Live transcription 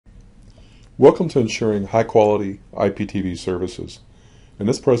Welcome to ensuring high-quality IPTV services. In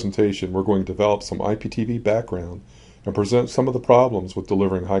this presentation, we're going to develop some IPTV background and present some of the problems with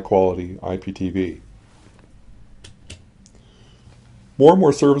delivering high-quality IPTV. More and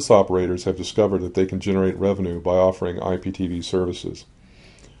more service operators have discovered that they can generate revenue by offering IPTV services.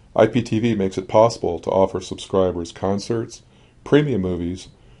 IPTV makes it possible to offer subscribers concerts, premium movies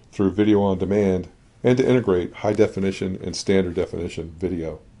through video on demand, and to integrate high definition and standard definition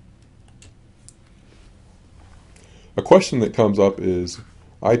video. A question that comes up is,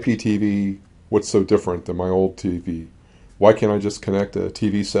 IPTV, what's so different than my old TV? Why can't I just connect a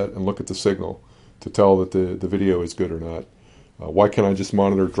TV set and look at the signal to tell that the video is good or not? Why can't I just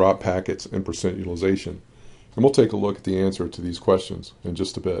monitor drop packets and percent utilization? And we'll take a look at the answer to these questions in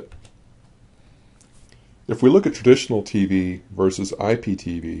just a bit. If we look at traditional TV versus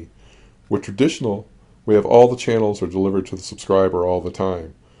IPTV, with traditional, we have all the channels are delivered to the subscriber all the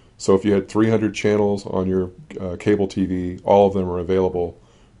time. So if you had 300 channels on your cable TV, all of them are available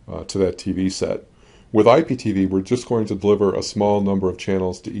to that TV set. With IPTV, we're just going to deliver a small number of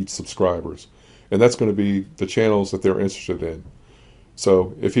channels to each subscribers. And that's going to be the channels that they're interested in.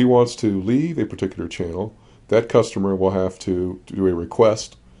 So if he wants to leave a particular channel, that customer will have to do a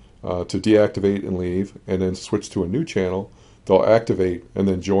request to deactivate and leave, and then switch to a new channel. They'll activate and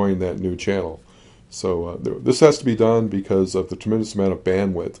then join that new channel. So this has to be done because of the tremendous amount of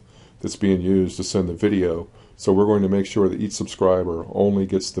bandwidth that's being used to send the video. So we're going to make sure that each subscriber only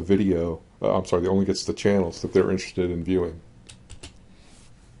gets the video, only gets the channels that they're interested in viewing.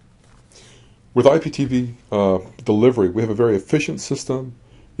 With IPTV delivery, we have a very efficient system,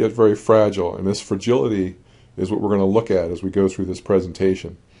 yet very fragile. And this fragility is what we're going to look at as we go through this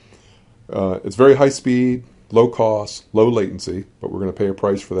presentation. It's very high speed, low cost, low latency, but we're going to pay a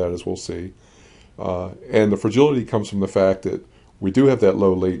price for that, as we'll see. And the fragility comes from the fact that we do have that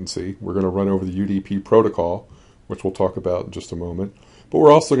low latency. We're going to run over the UDP protocol, which we'll talk about in just a moment. But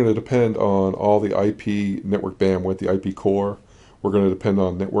we're also going to depend on all the IP network bandwidth, the IP core. We're going to depend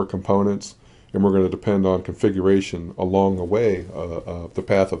on network components, and we're going to depend on configuration along the way of the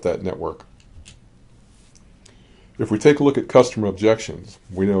path of that network. If we take a look at customer objections,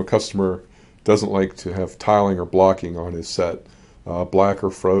 we know a customer doesn't like to have tiling or blocking on his set, black or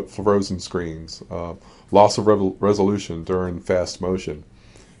frozen screens, loss of resolution during fast motion.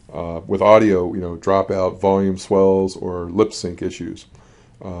 With audio, dropout, volume swells, or lip sync issues.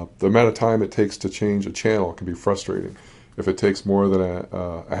 The amount of time it takes to change a channel can be frustrating. If it takes more than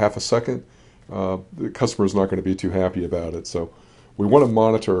a half a second, the customer is not going to be too happy about it. So we want to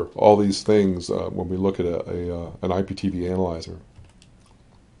monitor all these things when we look at an IPTV analyzer.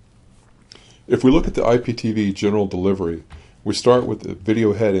 If we look at the IPTV general delivery, we start with the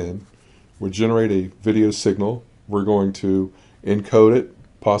video head-in. We generate a video signal. We're going to encode it,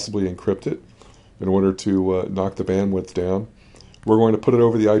 possibly encrypt it, in order to knock the bandwidth down. We're going to put it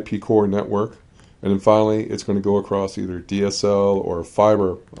over the IP core network, and then finally it's going to go across either DSL or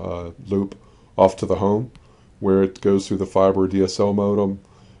fiber loop off to the home, where it goes through the fiber DSL modem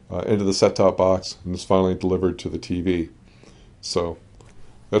into the set-top box, and is finally delivered to the TV. So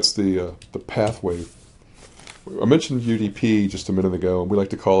that's the pathway. I mentioned UDP just a minute ago, and we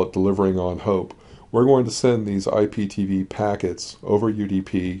like to call it delivering on hope. We're going to send these IPTV packets over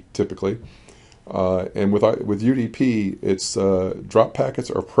UDP typically, and with UDP, it's drop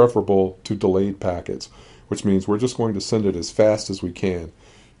packets are preferable to delayed packets, which means we're just going to send it as fast as we can.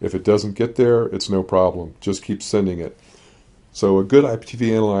 If it doesn't get there, it's no problem. Just keep sending it. So a good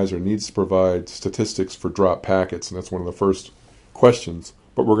IPTV analyzer needs to provide statistics for drop packets, and that's one of the first questions.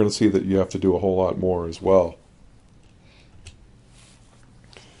 But we're going to see that you have to do a whole lot more as well.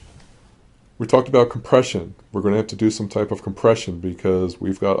 We talked about compression. We're going to have to do some type of compression because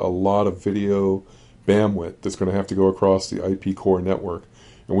we've got a lot of video bandwidth that's going to have to go across the IP core network,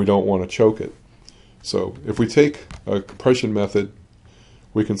 and we don't want to choke it. So if we take a compression method,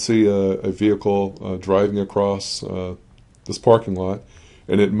 we can see a vehicle driving across this parking lot,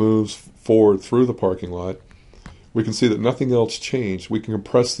 and it moves forward through the parking lot. We can see that nothing else changed. We can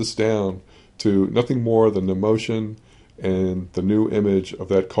compress this down to nothing more than the motion and the new image of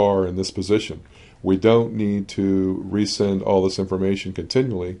that car in this position. We don't need to resend all this information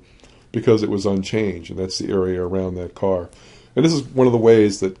continually because it was unchanged, and that's the area around that car. And this is one of the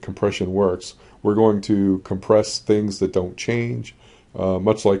ways that compression works. We're going to compress things that don't change,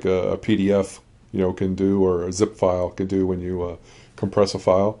 much like a PDF can do, or a zip file can do when you compress a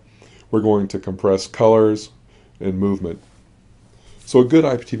file. We're going to compress colors and movement. So a good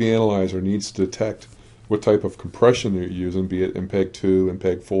IPTV analyzer needs to detect what type of compression you're using, be it MPEG-2,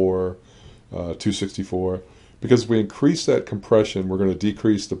 MPEG-4, 264, because if we increase that compression, we're going to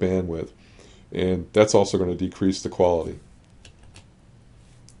decrease the bandwidth. and that's also going to decrease the quality.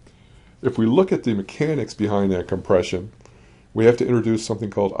 If we look at the mechanics behind that compression, we have to introduce something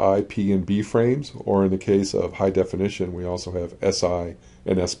called I, P, and B frames, or in the case of high definition, we also have SI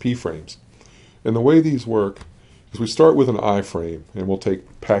and SP frames. And the way these work is we start with an I frame, and we'll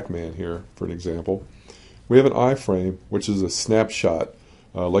take Pac-Man here for an example. We have an I frame, which is a snapshot,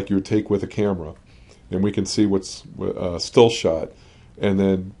 like you would take with a camera, and we can see what's still shot. And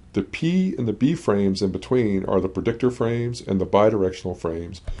then the P and the B frames in between are the predictor frames and the bidirectional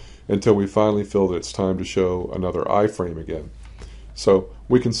frames, until we finally feel that it's time to show another I frame again. So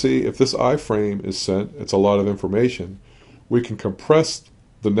we can see if this I frame is sent, it's a lot of information. We can compress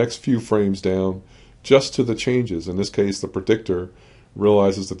the next few frames down just to the changes. In this case, the predictor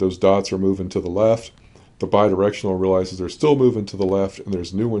realizes that those dots are moving to the left. The bidirectional realizes they're still moving to the left and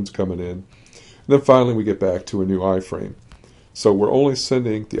there's new ones coming in. And then finally we get back to a new I frame. So we're only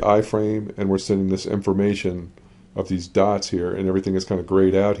sending the I frame, and we're sending this information of these dots here, and everything is kind of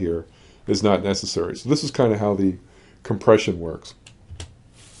grayed out here is not necessary. So this is kind of how the compression works.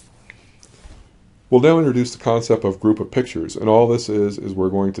 We'll now introduce the concept of group of pictures, and all this is we're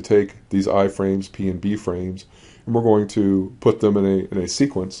going to take these I frames, P and B frames, and we're going to put them in a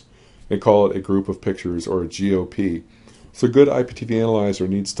sequence and call it a group of pictures, or a GOP. So a good IPTV analyzer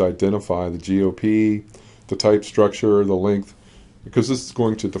needs to identify the GOP, the type, structure, the length, because this is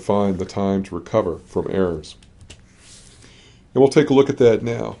going to define the time to recover from errors. And we'll take a look at that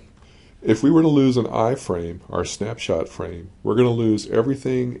now. If we were to lose an I frame, our snapshot frame, we're going to lose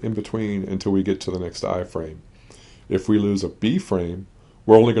everything in between until we get to the next I frame. If we lose a B frame,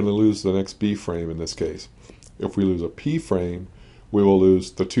 we're only going to lose the next B frame in this case. If we lose a P frame, we will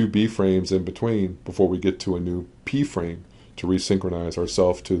lose the two B frames in between before we get to a new P frame to resynchronize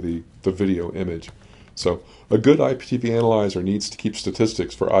ourselves to the video image. So a good IPTV analyzer needs to keep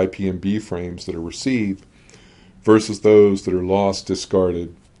statistics for I, P, and B frames that are received versus those that are lost,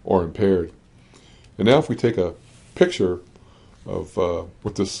 discarded, or impaired. And now if we take a picture of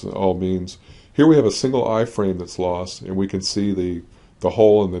what this all means, here we have a single I frame that's lost, and we can see the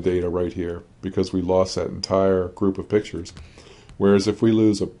hole in the data right here because we lost that entire group of pictures. Whereas if we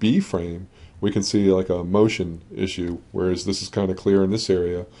lose a B frame, we can see like a motion issue, whereas this is kind of clear in this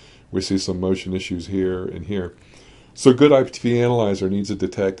area. We see some motion issues here and here. So a good IPTV analyzer needs to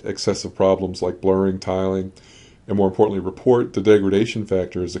detect excessive problems like blurring, tiling, and more importantly, report the degradation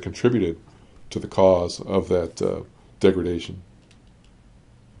factors that contributed to the cause of that degradation.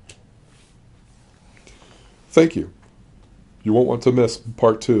 Thank you. You won't want to miss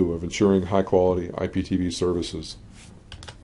part 2 of ensuring high quality IPTV services.